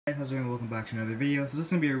Hey guys, how's it going? Welcome back to another video. So this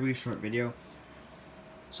is going to be a really short video.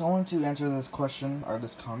 So I wanted to answer this question or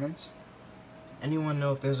this comment. Anyone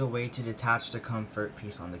know if there's a way to detach the comfort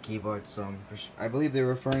piece on the keyboard? So I believe they're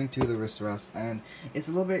referring to the wrist rest, and it's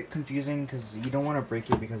a little bit confusing because you don't want to break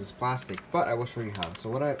it because it's plastic, but I will show you how. So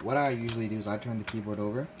what I usually do is I turn the keyboard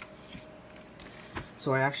over.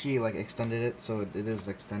 So I actually extended it so it is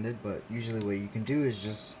extended, but usually what you can do is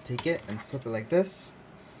just take it and flip it like this,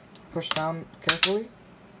 push down carefully,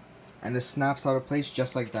 and it snaps out of place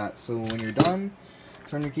just like that. So when you're done,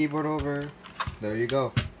 turn your keyboard over. There you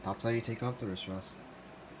go. That's how you take off the wrist rest.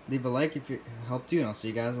 Leave a like if it helped you, and I'll see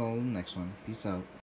you guys on the next one. Peace out.